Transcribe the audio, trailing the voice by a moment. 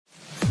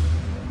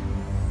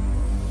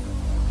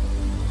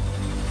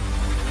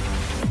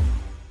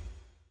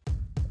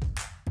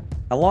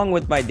Along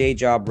with my day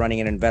job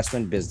running an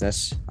investment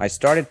business, I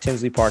started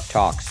Tinsley Park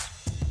Talks,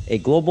 a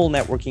global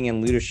networking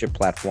and leadership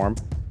platform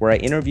where I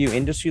interview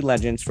industry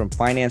legends from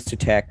finance to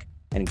tech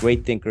and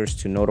great thinkers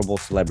to notable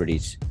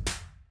celebrities.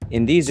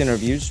 In these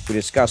interviews, we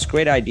discuss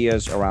great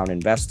ideas around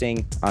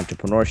investing,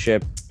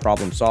 entrepreneurship,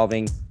 problem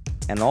solving,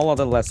 and all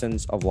other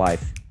lessons of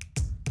life.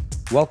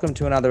 Welcome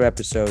to another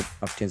episode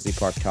of Tinsley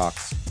Park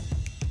Talks.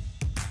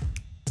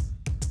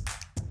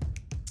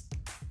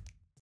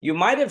 You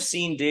might have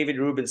seen David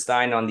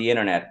Rubenstein on the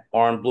internet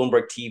or on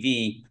Bloomberg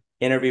TV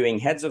interviewing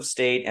heads of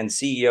state and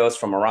CEOs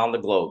from around the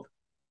globe.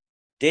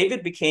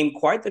 David became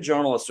quite the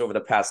journalist over the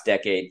past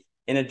decade,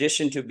 in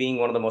addition to being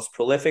one of the most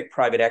prolific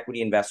private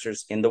equity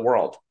investors in the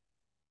world.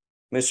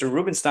 Mr.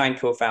 Rubenstein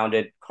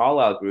co-founded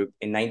Carlyle Group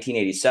in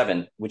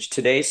 1987, which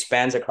today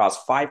spans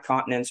across 5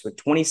 continents with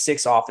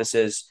 26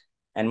 offices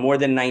and more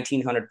than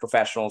 1,900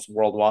 professionals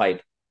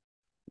worldwide.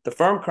 The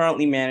firm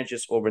currently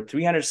manages over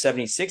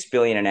 $376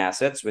 billion in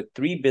assets with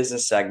 3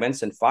 business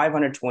segments and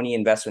 520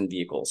 investment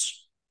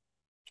vehicles.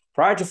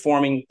 Prior to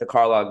forming the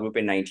Carlyle Group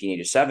in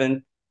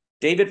 1987,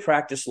 David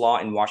practiced law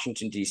in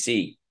Washington,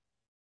 D.C.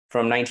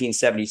 From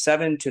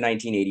 1977 to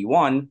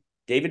 1981,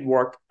 David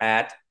worked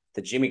at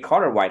the Jimmy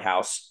Carter White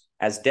House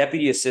as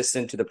Deputy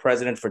Assistant to the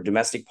President for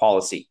Domestic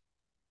Policy.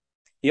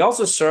 He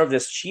also served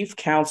as Chief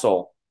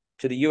Counsel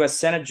to the U.S.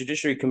 Senate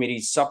Judiciary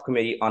Committee's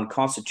Subcommittee on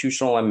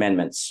Constitutional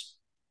Amendments.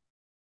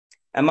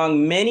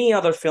 Among many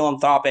other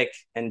philanthropic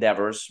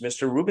endeavors,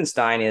 Mr.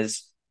 Rubenstein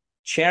is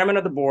chairman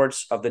of the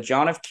boards of the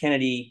John F.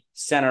 Kennedy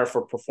Center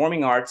for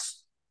Performing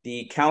Arts,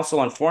 the Council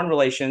on Foreign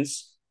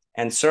Relations,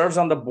 and serves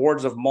on the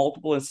boards of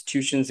multiple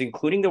institutions,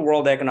 including the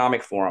World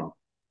Economic Forum.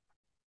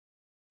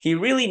 He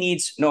really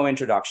needs no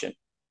introduction.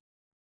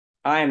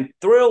 I am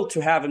thrilled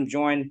to have him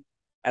join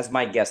as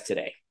my guest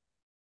today.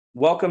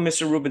 Welcome,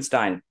 Mr.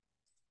 Rubenstein.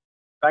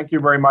 Thank you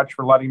very much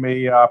for letting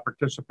me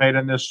participate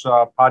in this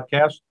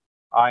podcast.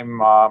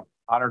 I'm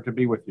honored to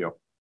be with you.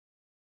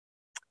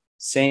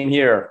 Same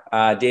here,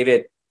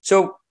 David.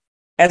 So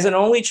as an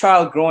only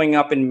child growing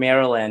up in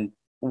Maryland,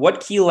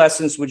 what key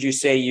lessons would you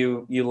say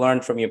you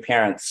learned from your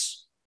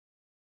parents?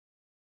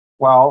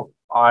 Well,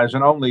 as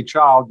an only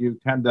child, you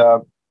tend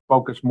to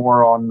focus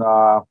more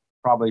on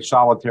probably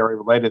solitary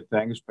related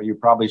things, but you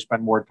probably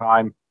spend more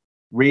time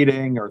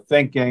reading or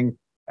thinking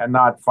and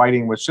not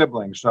fighting with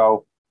siblings.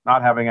 So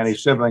not having any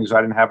siblings,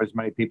 I didn't have as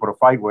many people to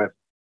fight with,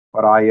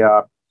 but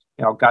I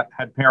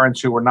had parents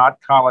who were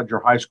not college or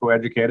high school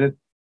educated.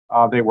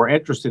 They were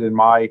interested in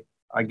my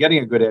getting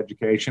a good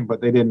education, but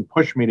they didn't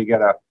push me to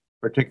get a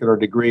particular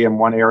degree in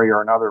one area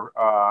or another,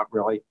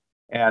 really.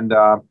 And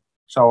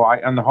so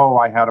on the whole,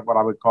 I had what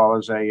I would call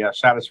as a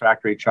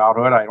satisfactory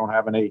childhood. I don't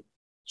have any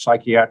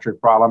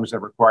psychiatric problems that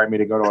require me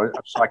to go to a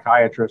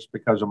psychiatrist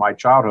because of my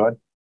childhood.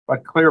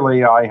 But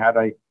clearly, I had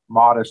a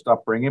modest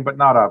upbringing, but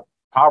not a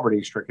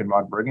poverty-stricken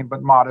upbringing,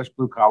 but modest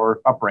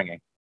blue-collar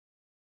upbringing.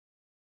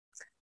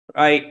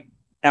 Right.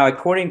 Now,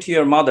 according to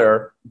your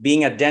mother,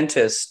 being a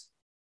dentist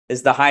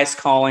is the highest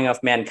calling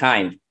of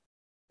mankind.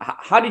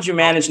 How did you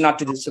manage not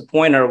to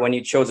disappoint her when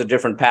you chose a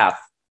different path?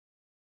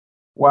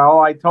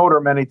 Well, I told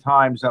her many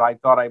times that I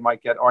thought I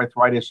might get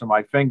arthritis in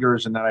my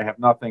fingers and that I have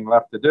nothing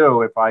left to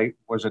do if I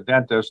was a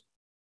dentist.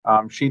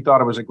 She thought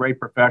it was a great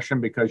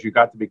profession because you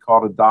got to be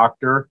called a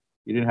doctor.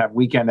 You didn't have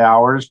weekend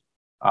hours.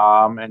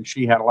 And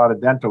she had a lot of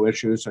dental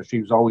issues, so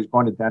she was always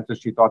going to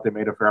dentists. She thought they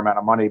made a fair amount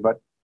of money, but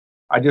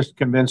I just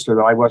convinced her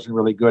that I wasn't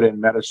really good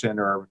in medicine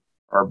or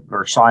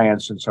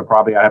science, and so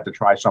probably I have to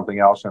try something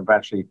else. And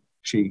eventually,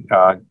 she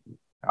thought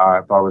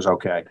it was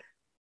okay.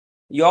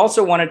 You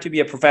also wanted to be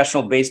a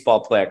professional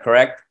baseball player,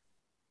 correct?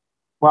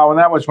 Well, and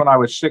that was when I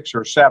was 6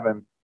 or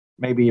 7,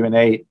 maybe even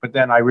 8. But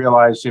then I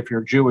realized if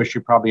you're Jewish,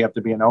 you probably have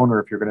to be an owner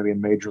if you're going to be in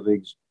major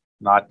leagues,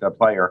 not a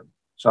player.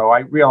 So I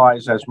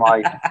realized as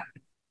my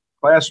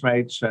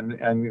classmates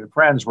and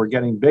friends were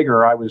getting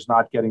bigger, I was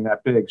not getting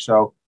that big.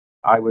 So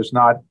I was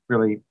not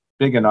really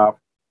big enough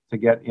to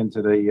get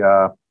into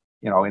the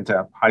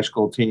into high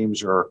school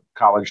teams or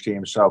college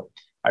teams. So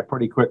I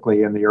pretty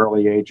quickly in the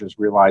early ages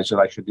realized that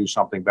I should do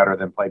something better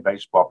than play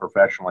baseball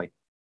professionally.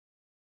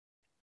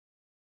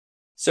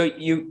 So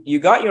you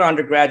got your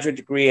undergraduate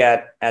degree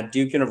at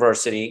Duke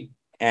University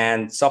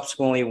and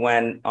subsequently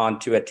went on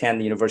to attend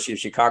the University of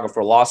Chicago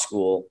for law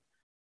school.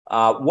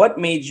 What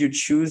made you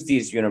choose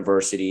these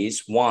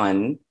universities,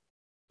 one?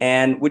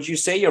 And would you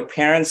say your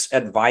parents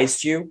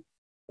advised you?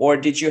 Or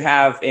did you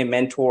have a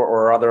mentor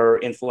or other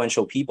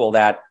influential people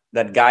that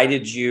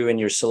guided you in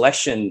your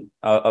selection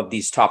of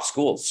these top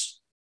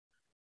schools?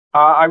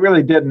 I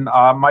really didn't.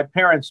 My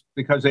parents,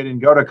 because they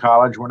didn't go to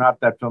college, were not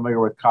that familiar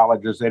with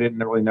colleges. They didn't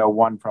really know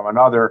one from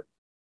another,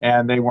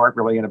 and they weren't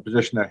really in a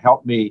position to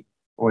help me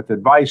with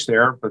advice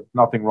there, but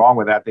nothing wrong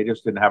with that. They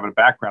just didn't have a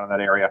background in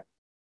that area.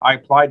 I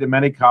applied to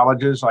many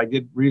colleges. I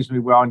did reasonably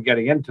well in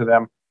getting into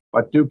them,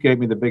 but Duke gave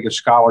me the biggest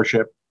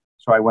scholarship,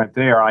 so I went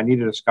there. I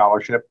needed a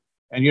scholarship.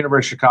 And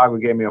University of Chicago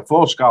gave me a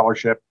full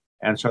scholarship,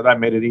 and so that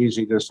made it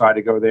easy to decide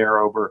to go there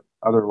over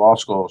other law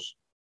schools.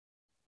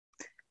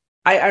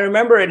 I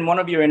remember in one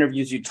of your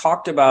interviews, you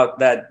talked about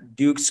that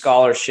Duke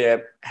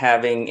scholarship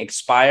having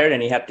expired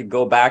and you had to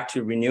go back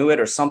to renew it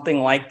or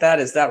something like that.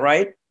 Is that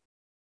right?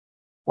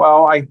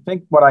 Well, I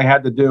think what I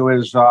had to do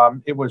is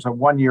it was a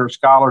 1 year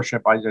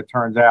scholarship, as it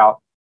turns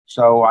out.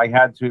 So I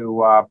had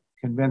to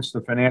convince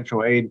the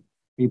financial aid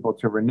people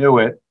to renew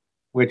it,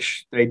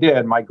 which they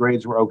did. My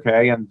grades were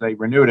okay, and they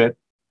renewed it.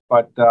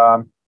 But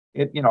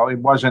it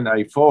wasn't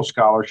a full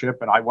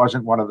scholarship, and I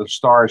wasn't one of the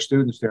star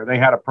students there. They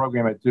had a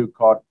program at Duke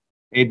called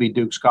AB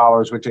Duke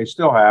Scholars, which they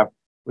still have,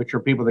 which are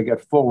people that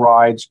get full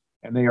rides,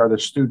 and they are the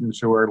students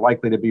who are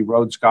likely to be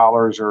Rhodes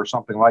Scholars or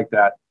something like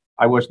that.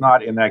 I was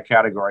not in that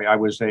category. I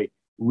was a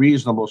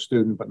reasonable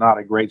student, but not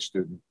a great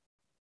student.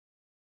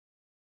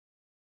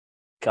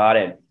 Got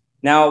it.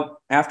 Now,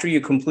 after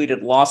you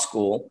completed law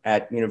school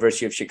at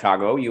University of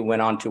Chicago, you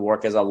went on to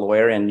work as a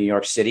lawyer in New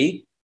York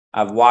City.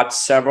 I've watched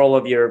several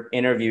of your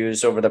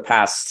interviews over the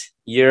past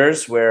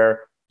years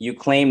where you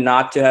claim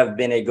not to have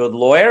been a good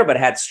lawyer, but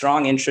had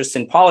strong interest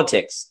in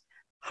politics.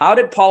 How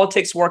did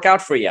politics work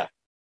out for you?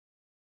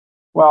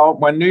 Well,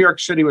 when New York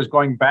City was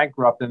going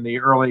bankrupt in the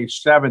early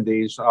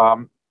 70s,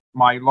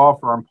 my law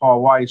firm,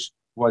 Paul Weiss,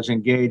 was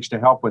engaged to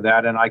help with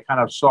that. And I kind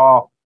of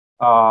saw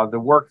the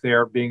work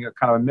there being a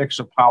kind of a mix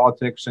of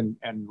politics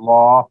and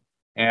law.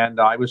 And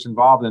I was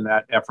involved in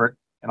that effort,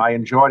 and I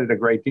enjoyed it a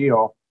great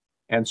deal.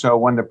 And so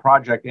when the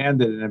project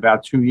ended in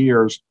about 2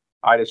 years,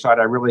 I decided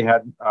I really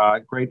had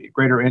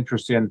greater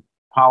interest in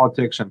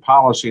politics and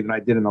policy than I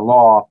did in the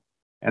law.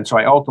 And so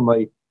I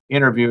ultimately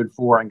interviewed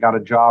for and got a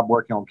job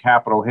working on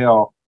Capitol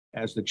Hill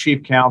as the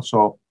chief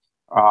counsel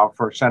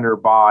for a senator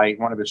by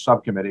one of his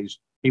subcommittees.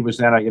 He was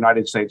then a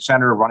United States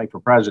senator running for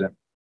president.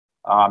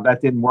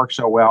 That didn't work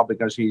so well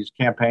because his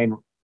campaign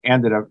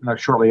ended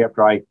shortly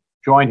after I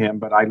joined him,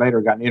 but I later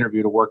got an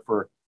interview to work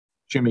for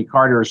Jimmy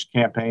Carter's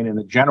campaign in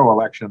the general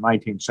election of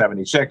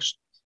 1976.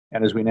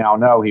 And as we now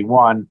know, he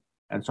won.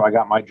 And so I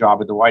got my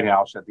job at the White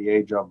House at the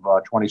age of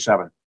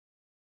 27.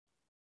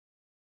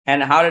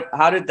 And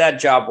how did that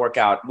job work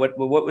out? What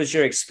was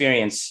your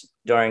experience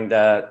during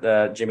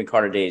the Jimmy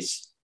Carter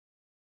days?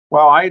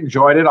 Well, I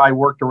enjoyed it. I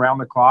worked around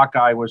the clock.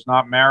 I was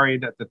not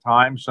married at the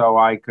time, so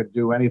I could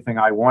do anything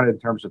I wanted in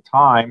terms of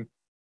time.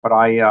 But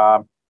I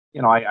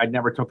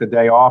never took a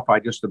day off. I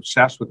just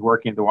obsessed with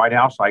working at the White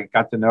House. I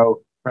got to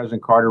know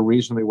President Carter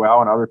reasonably well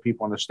and other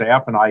people on the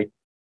staff, and I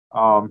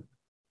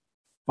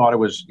thought it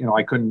was,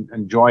 I couldn't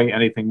enjoy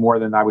anything more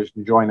than I was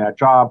enjoying that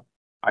job.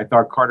 I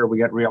thought Carter would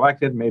get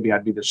reelected. Maybe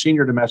I'd be the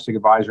senior domestic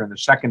advisor in the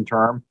second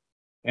term,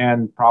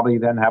 and probably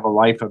then have a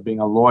life of being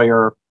a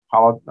lawyer,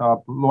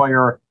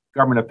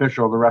 government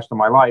official the rest of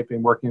my life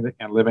and working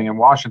and living in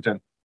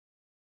Washington.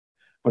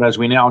 But as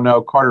we now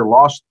know, Carter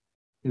lost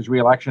his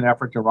reelection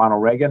effort to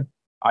Ronald Reagan.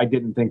 I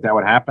didn't think that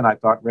would happen. I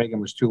thought Reagan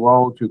was too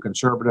old, too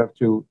conservative,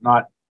 too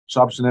not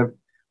substantive,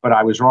 but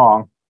I was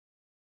wrong.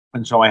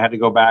 And so I had to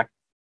go back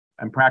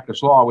and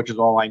practice law, which is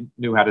all I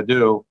knew how to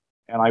do.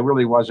 And I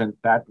really wasn't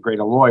that great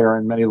a lawyer,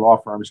 and many law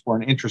firms were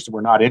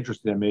not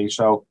interested in me.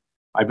 So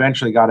I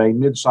eventually got a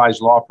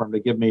mid-sized law firm to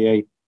give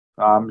me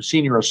a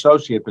senior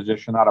associate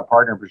position, not a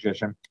partner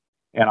position.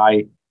 And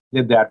I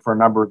did that for a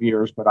number of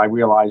years, but I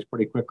realized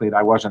pretty quickly that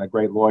I wasn't a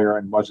great lawyer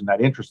and wasn't that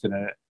interested in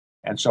it.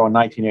 And so in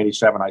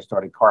 1987, I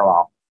started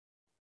Carlyle.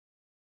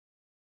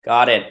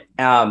 Got it.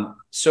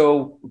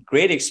 So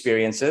great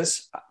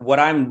experiences. What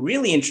I'm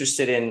really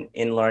interested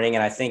in learning,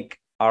 and I think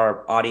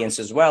our audience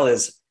as well,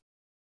 is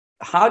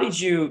how did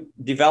you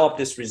develop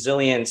this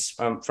resilience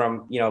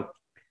from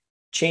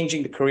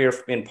changing the career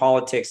in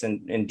politics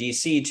and in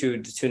DC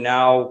to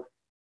now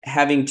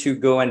having to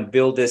go and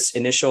build this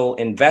initial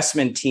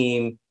investment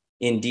team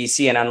in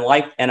DC,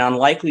 an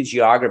unlikely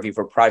geography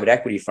for a private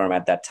equity firm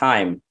at that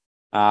time.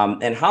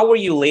 And how were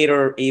you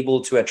later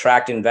able to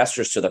attract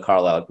investors to the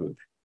Carlyle Group?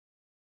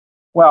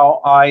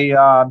 Well,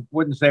 I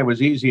wouldn't say it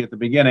was easy at the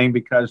beginning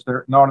because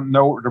there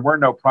were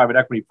no private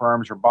equity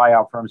firms or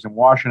buyout firms in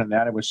Washington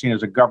then. It was seen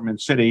as a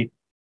government city.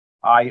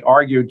 I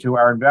argued to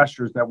our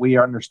investors that we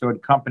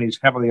understood companies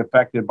heavily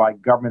affected by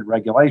government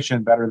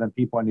regulation better than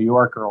people in New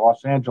York or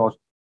Los Angeles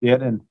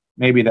did, and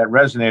maybe that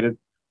resonated.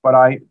 But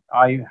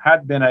I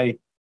had been a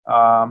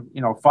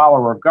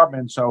follower of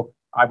government, so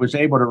I was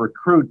able to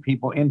recruit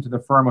people into the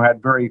firm who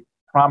had very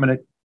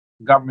prominent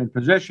government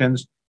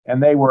positions,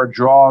 and they were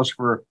draws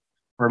for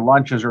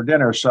lunches or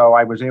dinners. So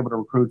I was able to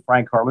recruit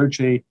Frank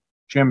Carlucci,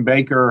 Jim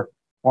Baker,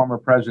 former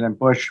President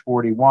Bush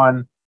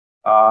 41,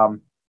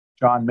 John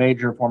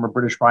Major, former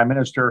British Prime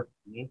Minister,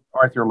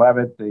 Arthur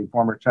Levitt, the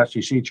former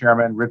SEC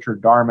chairman,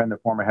 Richard Darman, the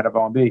former head of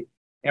OMB.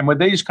 And with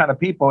these kind of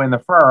people in the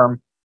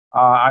firm,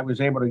 I was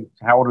able to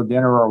hold a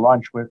dinner or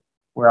lunch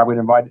where I would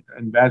invite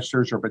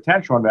investors or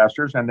potential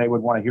investors, and they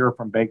would want to hear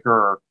from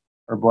Baker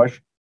or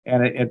Bush.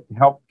 And it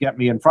helped get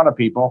me in front of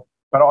people.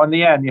 But in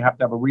the end, you have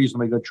to have a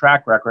reasonably good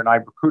track record. And I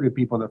recruited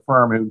people in the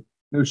firm who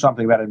knew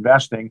something about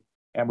investing,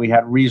 and we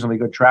had a reasonably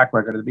good track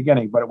record at the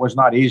beginning. But it was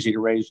not easy to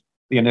raise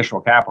the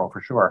initial capital,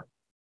 for sure.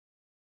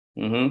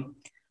 Mm-hmm.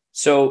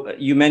 So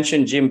you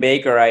mentioned Jim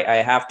Baker. I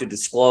have to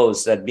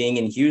disclose that being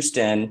in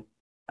Houston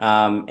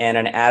and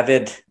an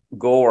avid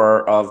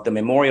goer of the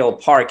Memorial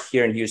Park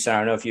here in Houston. I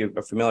don't know if you're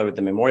familiar with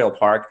the Memorial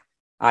Park.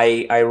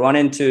 I run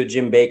into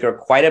Jim Baker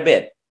quite a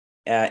bit.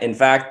 In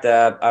fact,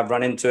 I've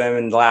run into him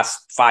in the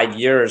last 5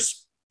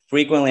 years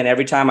frequently, and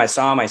every time I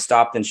saw him, I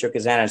stopped and shook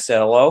his hand and said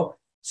hello.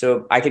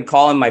 So I could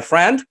call him my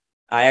friend.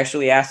 I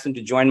actually asked him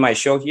to join my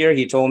show here.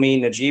 He told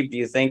me, Najib, do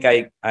you think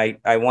I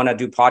want to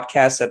do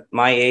podcasts at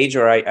my age,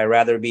 or I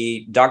rather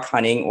be duck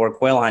hunting or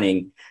quail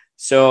hunting?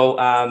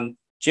 So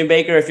Jim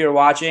Baker, if you're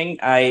watching,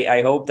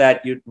 I hope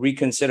that you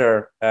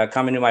reconsider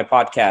coming to my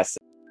podcast.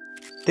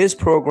 This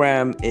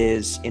program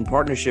is in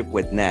partnership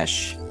with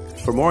Nesh.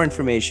 For more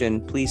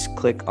information, please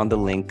click on the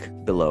link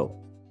below.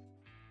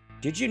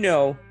 Did you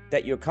know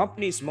that your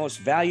company's most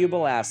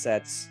valuable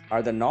assets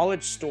are the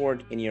knowledge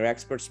stored in your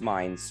experts'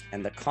 minds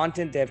and the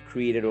content they've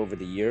created over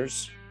the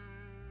years?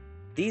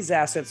 These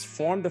assets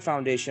form the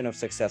foundation of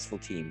successful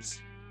teams.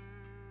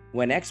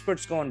 When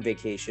experts go on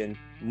vacation,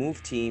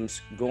 move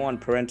teams, go on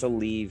parental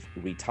leave,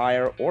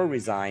 retire, or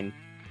resign,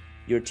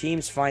 your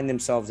teams find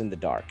themselves in the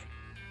dark,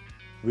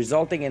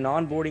 resulting in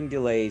onboarding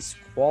delays,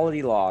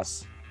 quality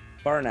loss,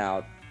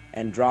 burnout,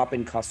 and drop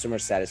in customer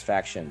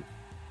satisfaction.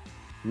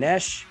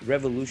 Nesh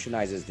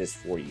revolutionizes this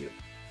for you.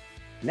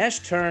 Nesh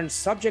turns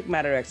subject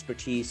matter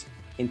expertise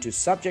into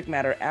subject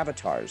matter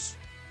avatars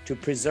to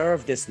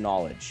preserve this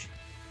knowledge.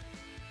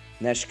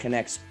 Nesh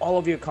connects all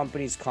of your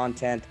company's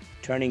content,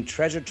 turning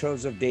treasure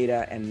troves of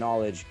data and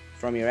knowledge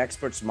from your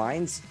experts'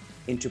 minds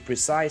into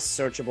precise,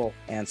 searchable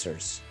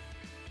answers.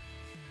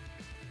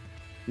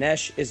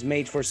 Nesh is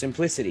made for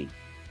simplicity,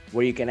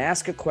 where you can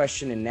ask a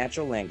question in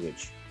natural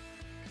language.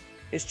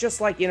 It's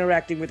just like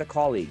interacting with a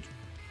colleague.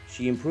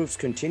 She improves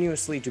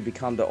continuously to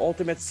become the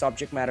ultimate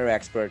subject matter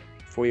expert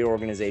for your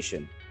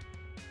organization.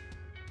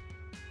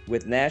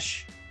 With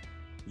Nesh,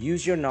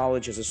 use your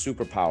knowledge as a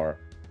superpower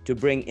to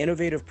bring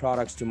innovative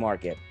products to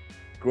market,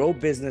 grow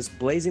business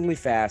blazingly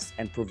fast,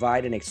 and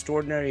provide an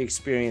extraordinary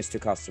experience to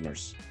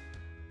customers.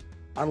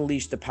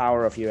 Unleash the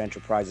power of your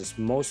enterprise's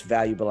most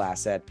valuable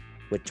asset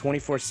with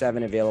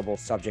 24/7 available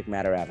subject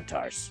matter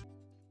avatars.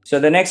 So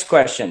the next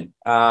question,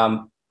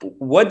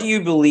 what do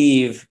you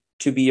believe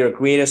to be your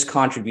greatest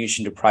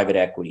contribution to private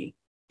equity,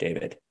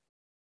 David?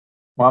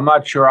 Well, I'm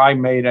not sure I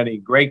made any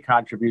great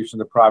contribution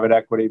to private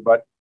equity,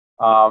 but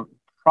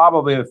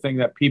probably the thing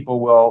that people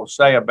will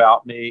say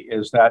about me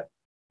is that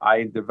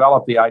I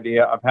developed the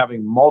idea of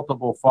having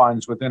multiple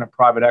funds within a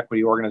private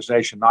equity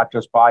organization, not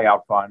just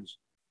buyout funds,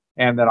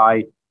 and that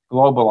I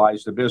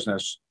globalized the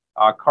business.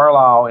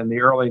 Carlyle in the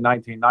early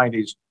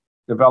 1990s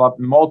developed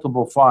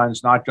multiple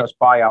funds, not just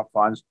buyout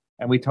funds,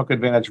 and we took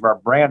advantage of our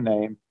brand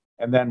name,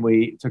 and then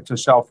we took to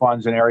sell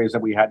funds in areas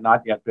that we had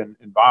not yet been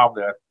involved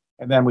in,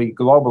 and then we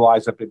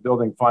globalized up to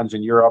building funds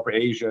in Europe,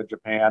 Asia,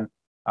 Japan,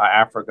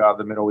 Africa,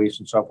 the Middle East,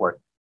 and so forth.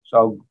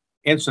 So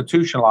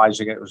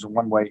institutionalizing it was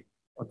one way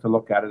to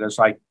look at it, as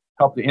I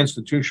helped to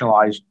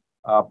institutionalize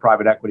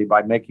private equity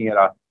by making it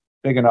a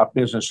big enough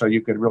business so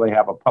you could really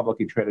have a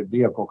publicly traded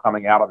vehicle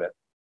coming out of it.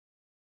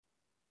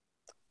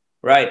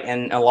 Right.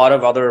 And a lot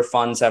of other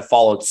funds have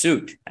followed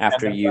suit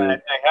after you.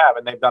 They have,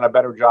 and they've done a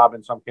better job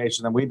in some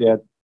cases than we did.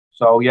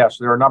 So yes,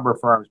 there are a number of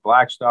firms,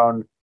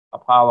 Blackstone,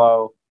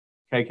 Apollo,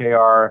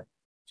 KKR,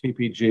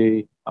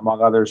 TPG,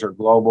 among others, are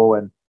global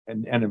and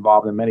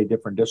involved in many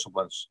different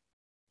disciplines.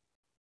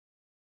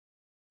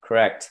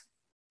 Correct.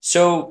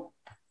 So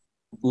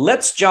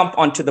let's jump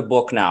onto the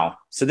book now.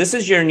 So this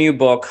is your new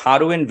book, How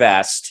to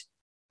Invest,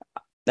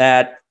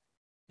 that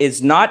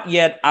is not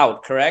yet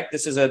out, correct?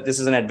 This is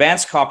an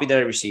advanced copy that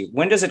I received.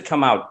 When does it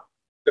come out?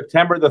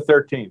 September the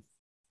 13th.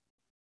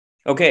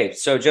 Okay,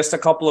 so just a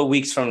couple of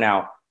weeks from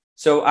now.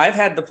 So I've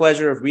had the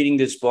pleasure of reading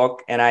this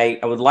book, and I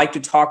would like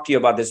to talk to you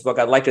about this book.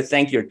 I'd like to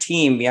thank your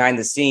team behind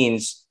the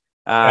scenes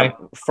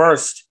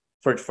first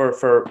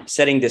for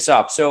setting this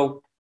up.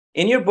 So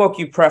in your book,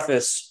 you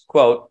preface,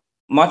 quote,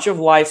 "Much of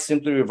life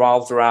simply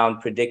revolves around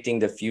predicting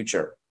the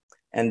future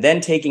and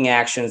then taking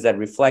actions that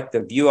reflect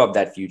the view of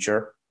that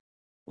future.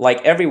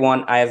 Like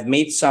everyone, I have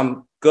made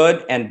some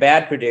good and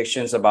bad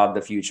predictions about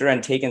the future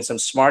and taken some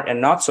smart and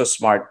not so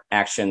smart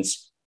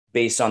actions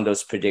based on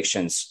those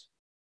predictions.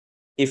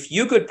 If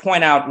you could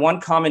point out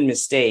one common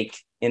mistake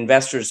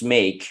investors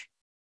make,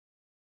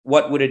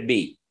 what would it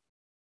be?"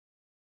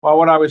 Well,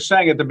 what I was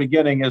saying at the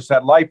beginning is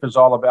that life is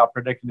all about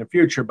predicting the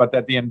future, but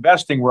that the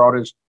investing world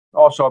is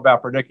also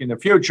about predicting the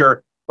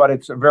future, but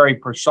it's a very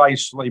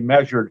precisely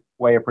measured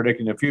way of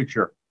predicting the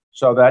future,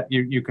 so that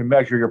you can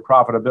measure your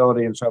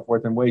profitability and so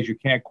forth in ways you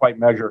can't quite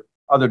measure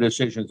other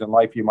decisions in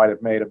life you might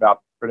have made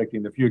about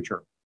predicting the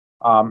future.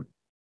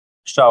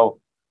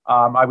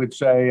 I would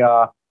say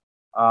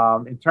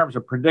in terms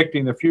of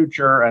predicting the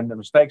future and the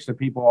mistakes that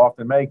people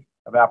often make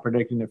about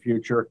predicting the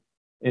future,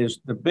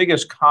 is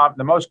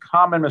the most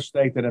common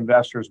mistake that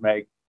investors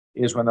make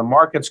is when the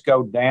markets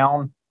go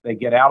down, they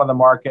get out of the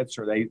markets,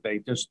 or they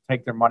just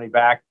take their money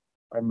back.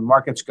 When the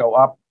markets go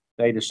up,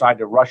 they decide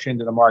to rush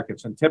into the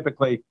markets, and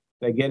typically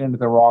they get into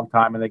the wrong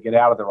time and they get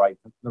out of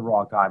the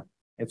wrong time.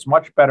 It's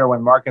much better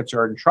when markets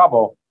are in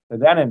trouble to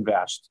then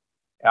invest.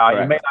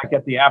 You may not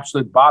get the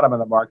absolute bottom of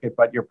the market,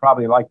 but you're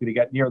probably likely to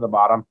get near the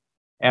bottom.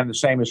 And the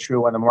same is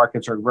true when the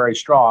markets are very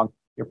strong.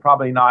 You're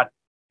probably not,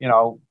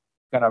 going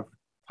to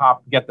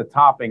get the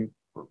topping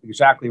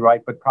exactly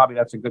right, but probably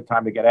that's a good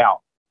time to get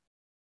out.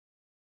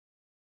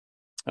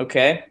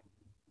 Okay.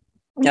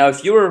 Now,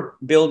 if you were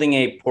building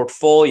a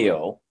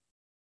portfolio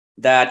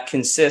that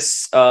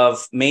consists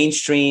of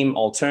mainstream,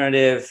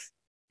 alternative,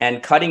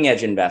 and cutting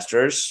edge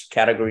investors,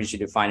 categories you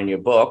define in your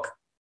book,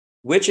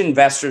 which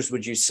investors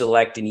would you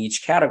select in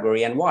each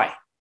category and why?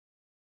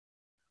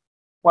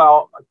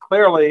 Well,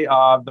 clearly,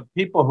 the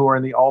people who are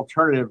in the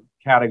alternative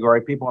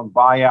category, people in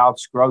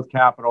buyouts, growth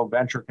capital,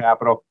 venture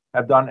capital,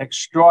 have done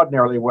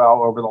extraordinarily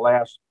well over the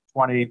last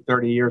 20,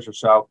 30 years or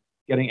so,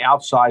 getting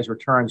outsized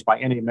returns by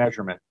any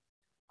measurement.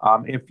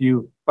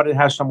 But it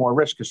has some more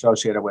risk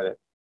associated with it.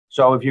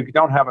 So if you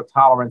don't have a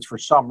tolerance for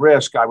some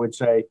risk, I would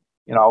say,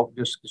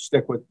 just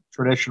stick with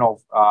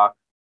traditional,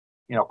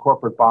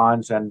 corporate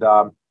bonds and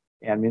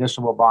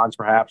municipal bonds,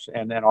 perhaps,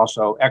 and then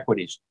also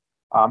equities.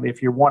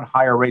 If you want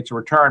higher rates of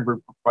return,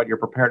 but you're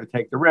prepared to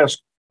take the risk,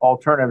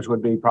 alternatives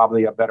would be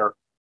probably a better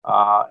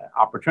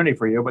opportunity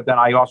for you. But then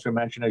I also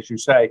mentioned, as you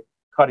say,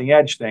 cutting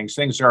edge things.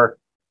 Things are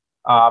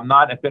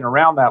not have been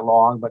around that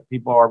long, but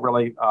people are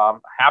really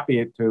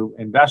happy to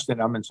invest in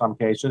them in some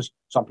cases.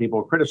 Some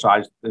people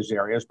criticize these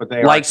areas, but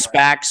they like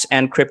SPACs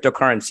and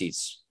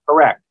cryptocurrencies.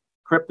 Correct.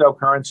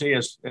 Cryptocurrency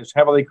is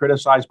heavily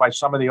criticized by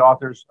some of the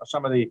authors,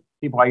 some of the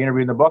people I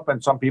interviewed in the book,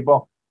 and some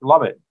people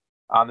love it.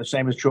 The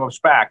same is true of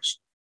SPACs.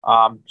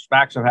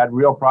 SPACs have had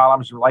real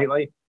problems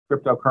lately.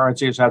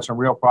 Cryptocurrency has had some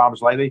real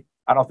problems lately.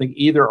 I don't think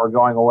either are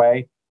going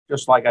away,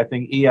 just like I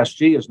think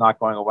ESG is not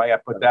going away. I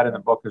put that in the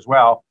book as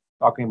well,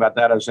 talking about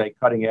that as a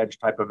cutting edge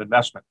type of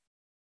investment.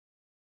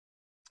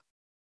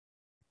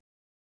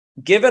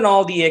 Given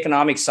all the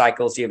economic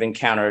cycles you've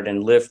encountered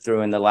and lived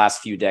through in the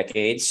last few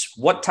decades,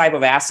 what type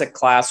of asset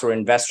class or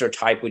investor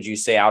type would you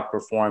say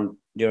outperformed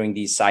during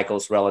these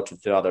cycles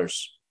relative to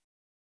others?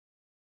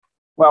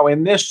 Well,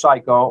 in this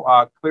cycle,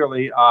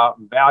 clearly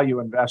value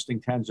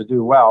investing tends to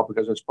do well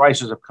because as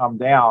prices have come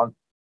down,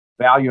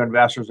 value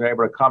investors are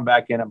able to come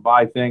back in and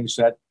buy things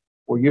that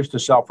were used to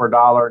sell for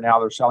 $1. Now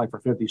they're selling for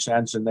 50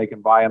 cents and they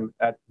can buy them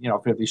at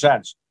 50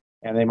 cents.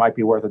 And they might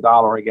be worth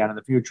 $1 again in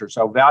the future.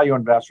 So value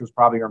investors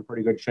probably are in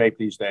pretty good shape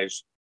these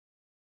days.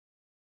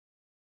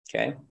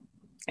 Okay.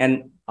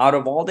 And out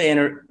of all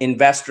the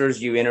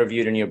investors you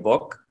interviewed in your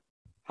book,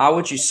 how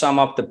would you sum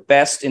up the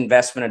best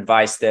investment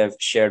advice they've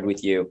shared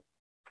with you?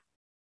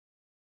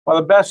 Well,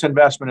 the best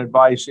investment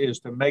advice is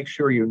to make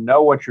sure you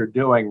know what you're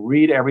doing,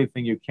 read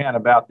everything you can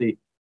about the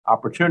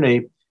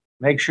opportunity,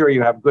 make sure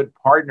you have good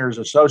partners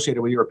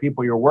associated with you or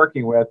people you're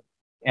working with,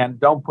 and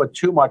don't put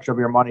too much of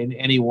your money in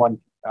any one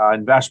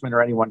investment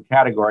or any one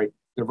category.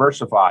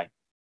 Diversify.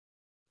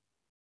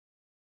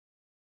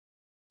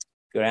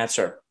 Good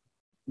answer.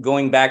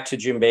 Going back to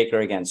Jim Baker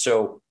again.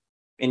 So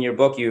in your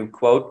book, you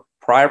quote,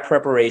 prior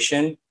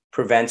preparation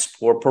prevents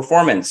poor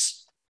performance.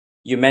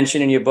 You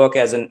mentioned in your book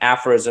as an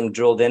aphorism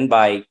drilled in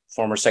by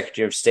former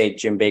Secretary of State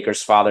Jim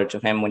Baker's father to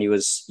him when he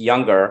was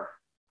younger.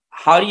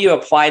 How do you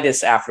apply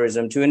this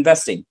aphorism to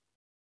investing?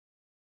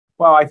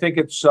 Well, I think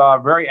it's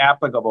very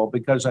applicable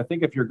because I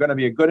think if you're going to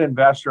be a good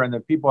investor, and the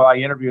people I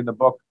interview in the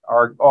book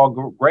are all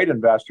great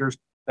investors,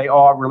 they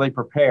all really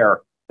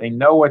prepare. They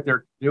know what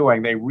they're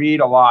doing. They read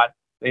a lot.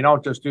 They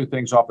don't just do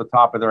things off the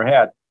top of their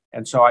head.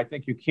 And so I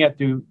think you can't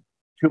do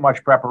too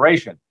much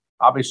preparation.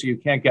 Obviously, you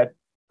can't get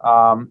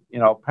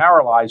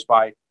paralyzed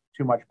by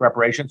too much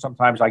preparation.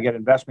 Sometimes I get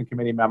investment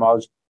committee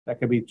memos that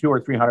could be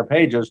 200 or 300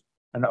 pages,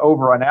 an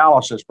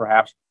over-analysis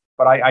perhaps.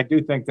 But I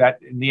do think that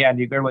in the end,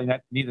 you really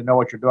need to know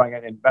what you're doing.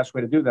 And the best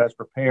way to do that is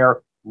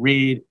prepare,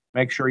 read,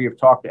 make sure you've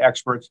talked to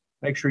experts,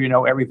 make sure you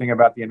know everything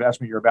about the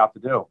investment you're about to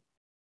do.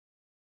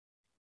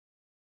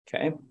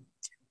 Okay.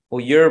 Well,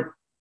 you're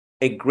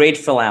a great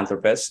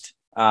philanthropist.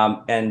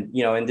 And,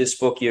 in this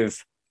book,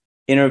 you've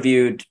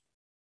interviewed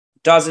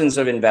dozens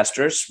of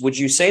investors. Would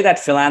you say that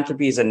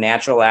philanthropy is a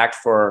natural act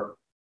for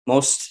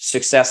most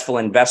successful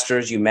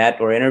investors you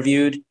met or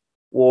interviewed,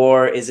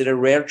 or is it a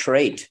rare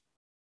trait?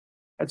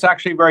 It's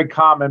actually very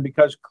common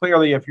because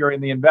clearly if you're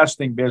in the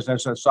investing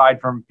business, aside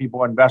from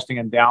people investing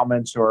in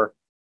endowments or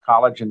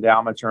college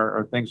endowments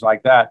or things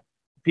like that,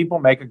 people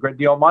make a good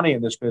deal of money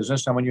in this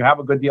business. And when you have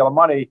a good deal of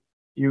money,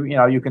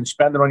 you can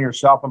spend it on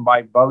yourself and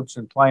buy boats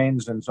and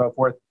planes and so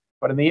forth.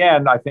 But in the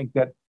end, I think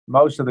that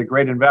most of the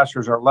great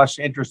investors are less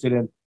interested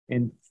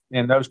in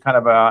those kind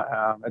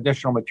of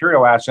additional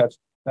material assets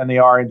than they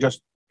are in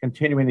just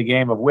continuing the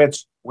game of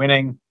wits,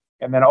 winning.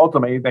 And then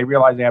ultimately they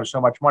realize they have so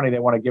much money, they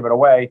want to give it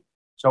away.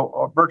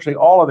 So virtually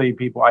all of the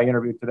people I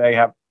interviewed today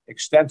have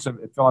extensive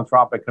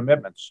philanthropic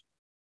commitments.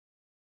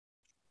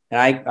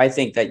 And I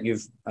think that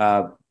you've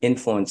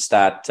influenced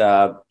that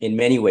in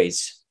many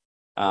ways.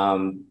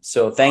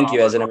 So thank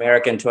you as an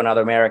American to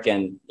another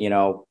American.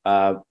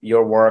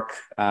 Your work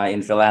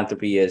in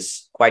philanthropy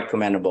is quite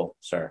commendable,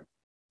 sir.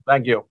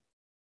 Thank you.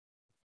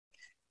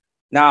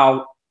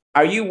 Now,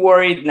 are you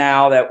worried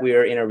now that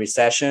we're in a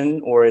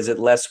recession, or is it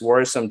less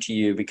worrisome to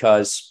you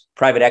because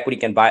private equity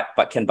can buy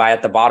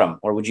at the bottom?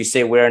 Or would you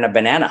say we're in a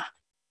banana?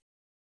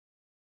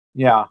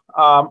 Yeah.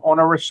 On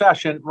a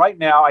recession, right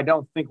now, I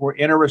don't think we're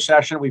in a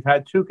recession. We've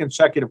had 2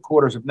 consecutive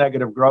quarters of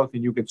negative growth,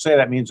 and you could say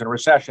that means in a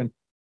recession,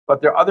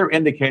 but there are other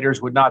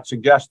indicators would not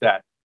suggest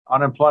that.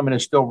 Unemployment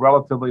is still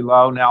relatively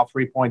low, now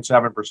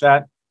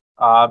 3.7%.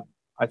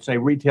 I'd say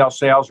retail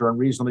sales are in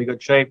reasonably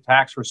good shape.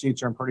 Tax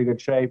receipts are in pretty good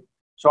shape.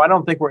 So I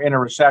don't think we're in a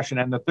recession.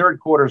 And the third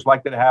quarter is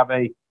likely to have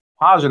a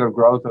positive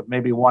growth of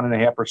maybe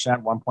 1.5%,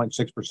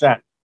 1.6%.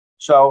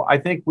 So I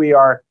think we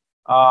are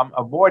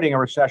avoiding a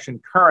recession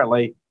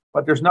currently.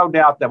 But there's no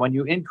doubt that when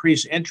you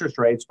increase interest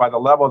rates by the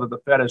level that the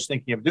Fed is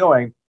thinking of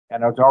doing,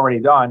 and it's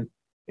already done,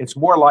 it's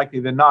more likely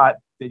than not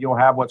that you'll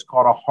have what's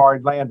called a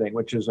hard landing,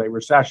 which is a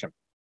recession.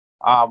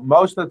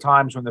 Most of the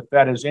times when the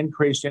Fed has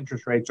increased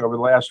interest rates over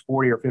the last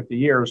 40 or 50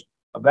 years,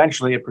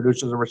 eventually it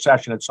produces a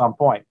recession at some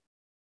point.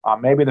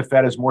 Maybe the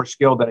Fed is more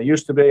skilled than it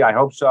used to be. I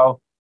hope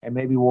so. And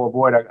maybe we'll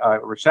avoid a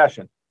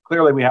recession.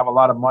 Clearly, we have a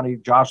lot of money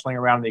jostling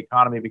around the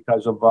economy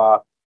because of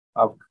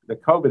the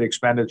COVID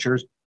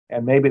expenditures.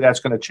 And maybe that's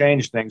going to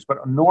change things.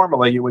 But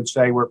normally you would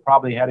say we're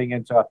probably heading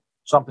into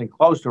something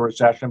close to a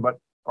recession. But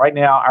right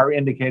now, our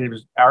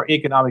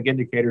economic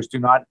indicators do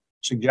not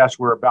suggest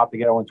we're about to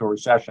get into a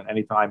recession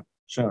anytime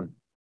soon.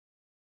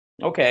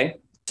 Okay.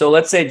 So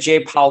let's say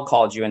Jay Powell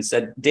called you and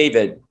said,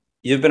 David,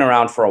 you've been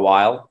around for a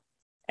while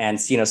and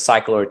seen a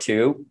cycle or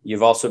two.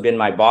 You've also been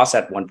my boss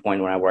at one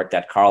point when I worked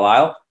at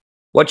Carlyle.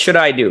 What should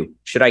I do?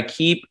 Should I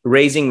keep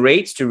raising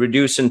rates to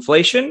reduce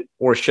inflation,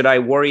 or should I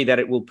worry that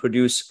it will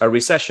produce a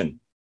recession?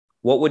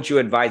 What would you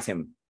advise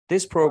him?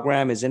 This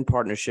program is in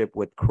partnership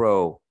with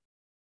Crowe.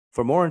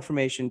 For more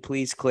information,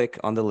 please click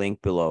on the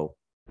link below.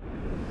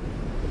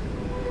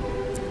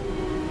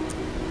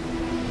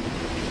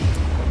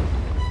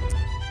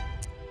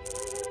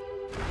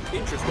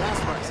 Interest gas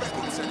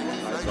prices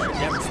are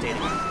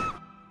devastating.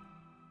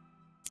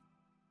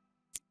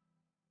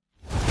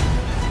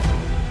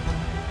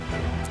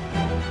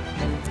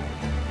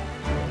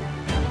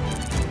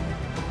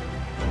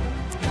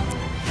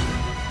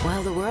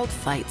 While the world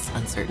fights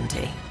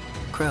uncertainty,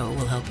 Crowe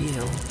will help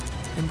you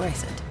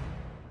embrace it.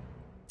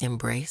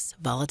 Embrace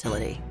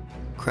volatility.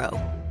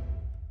 Crowe.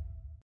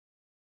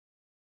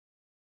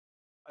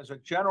 As a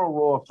general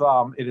rule of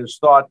thumb, it is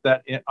thought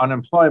that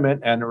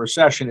unemployment and a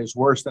recession is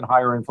worse than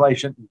higher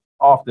inflation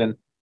often.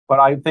 But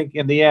I think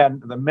in the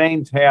end, the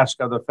main task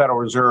of the Federal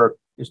Reserve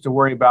is to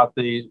worry about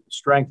the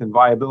strength and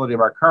viability of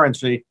our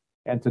currency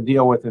and to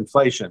deal with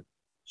inflation.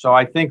 So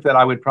I think that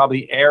I would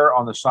probably err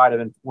on the side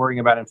of worrying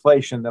about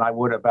inflation than I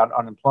would about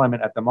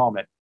unemployment at the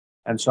moment.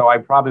 And so I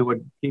probably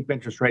would keep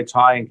interest rates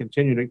high and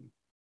continue to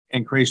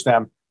increase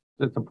them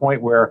to the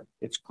point where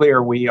it's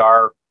clear we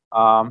are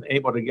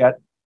able to get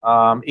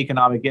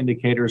economic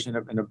indicators in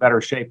a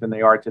better shape than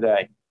they are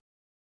today.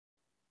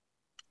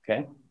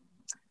 Okay.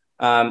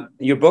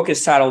 Your book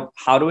is titled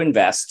How to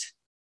Invest.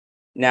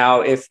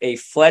 Now, if a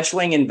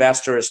fledgling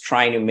investor is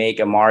trying to make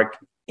a mark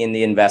in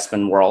the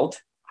investment world,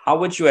 how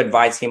would you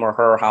advise him or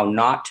her how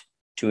not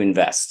to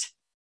invest?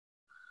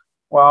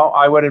 Well,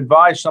 I would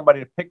advise somebody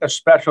to pick a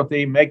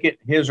specialty, make it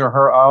his or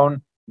her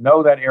own,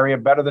 know that area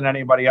better than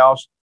anybody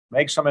else,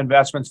 make some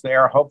investments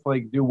there,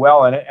 hopefully do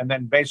well in it, and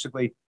then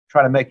basically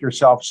try to make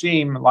yourself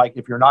seem like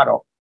if you're not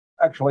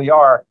actually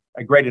are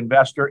a great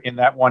investor in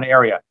that one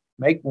area.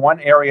 Make one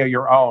area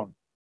your own.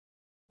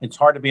 It's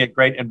hard to be a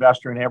great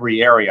investor in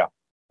every area.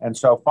 And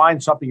so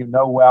find something you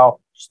know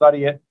well,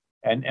 study it,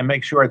 and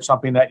make sure it's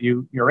something that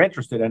you're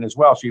interested in as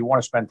well. So you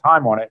want to spend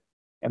time on it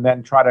and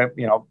then try to,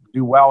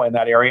 do well in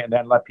that area and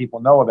then let people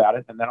know about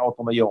it. And then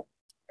ultimately you'll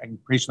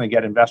increasingly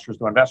get investors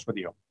to invest with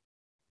you.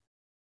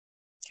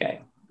 Okay.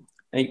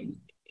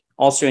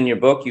 Also in your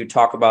book, you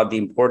talk about the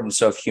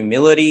importance of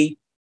humility,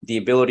 the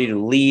ability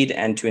to lead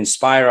and to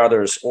inspire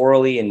others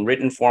orally in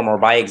written form or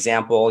by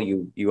example.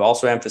 You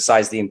also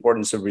emphasize the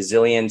importance of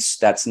resilience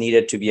that's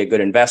needed to be a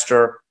good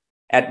investor.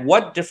 At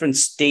what different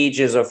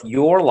stages of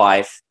your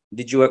life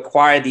did you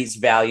acquire these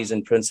values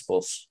and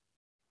principles?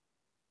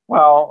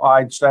 Well,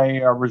 I'd say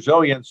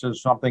resilience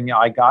is something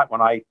I got when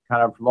I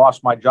kind of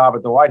lost my job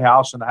at the White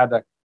House and I had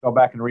to go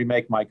back and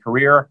remake my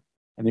career.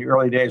 In the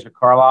early days of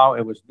Carlyle,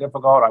 it was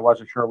difficult. I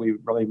wasn't sure we'd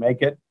really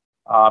make it.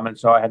 And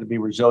so I had to be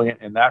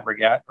resilient in that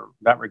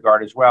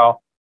regard as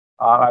well.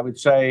 I would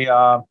say,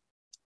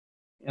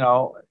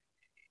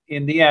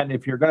 in the end,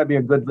 if you're going to be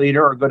a good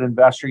leader or a good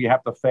investor, you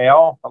have to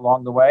fail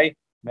along the way,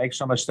 make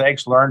some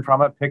mistakes, learn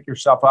from it, pick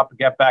yourself up, and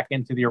get back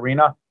into the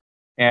arena.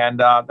 And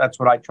that's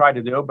what I try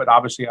to do. But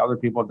obviously, other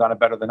people have done it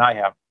better than I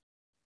have.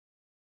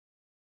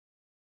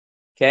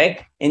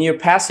 Okay. In your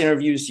past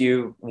interviews,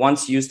 you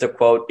once used the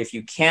quote, if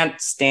you can't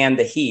stand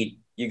the heat,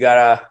 you got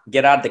to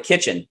get out of the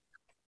kitchen.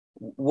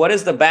 What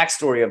is the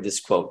backstory of this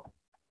quote?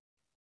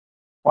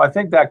 Well, I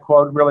think that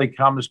quote really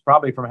comes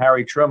probably from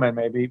Harry Truman,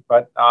 maybe,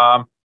 but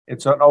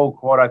it's an old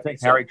quote. I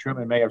think Harry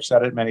Truman may have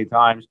said it many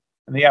times.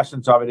 And the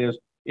essence of it is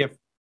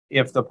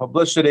if the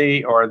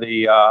publicity or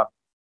the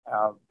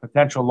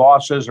potential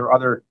losses or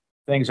other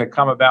things that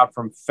come about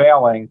from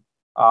failing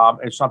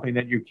is something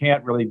that you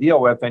can't really deal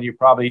with, then you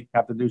probably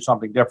have to do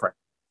something different.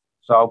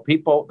 So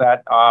people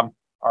that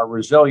are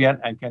resilient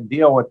and can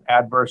deal with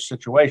adverse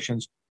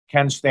situations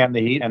can stand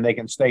the heat and they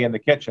can stay in the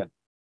kitchen.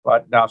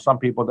 But now some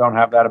people don't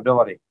have that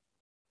ability.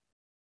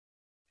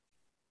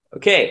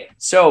 Okay,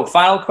 so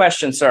final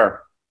question,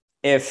 sir.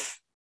 If,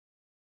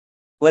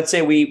 let's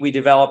say we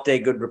developed a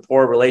good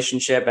rapport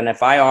relationship, and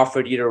if I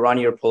offered you to run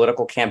your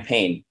political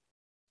campaign,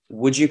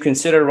 would you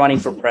consider running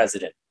for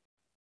president?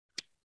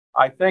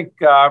 I think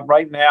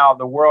right now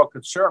the world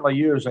could certainly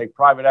use a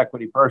private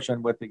equity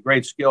person with the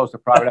great skills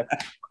that private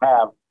equity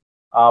have.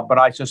 But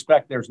I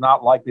suspect there's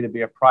not likely to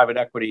be a private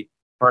equity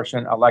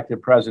person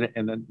elected president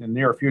in the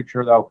near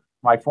future, though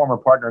my former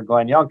partner,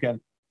 Glenn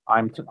Youngkin,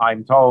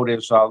 I'm told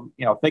is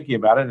thinking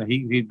about it, and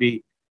he'd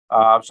be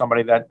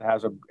somebody that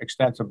has an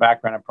extensive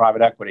background in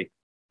private equity.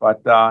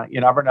 But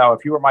you never know.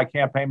 If you were my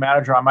campaign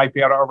manager, I might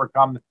be able to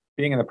overcome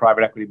being in the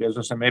private equity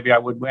business, and maybe I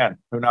would win.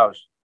 Who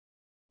knows?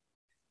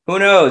 Who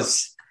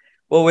knows?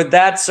 Well, with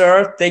that,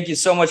 sir, thank you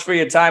so much for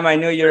your time. I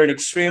know you're an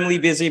extremely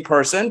busy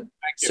person.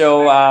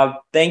 So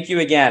thank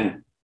you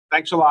again.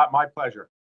 Thanks a lot. My pleasure.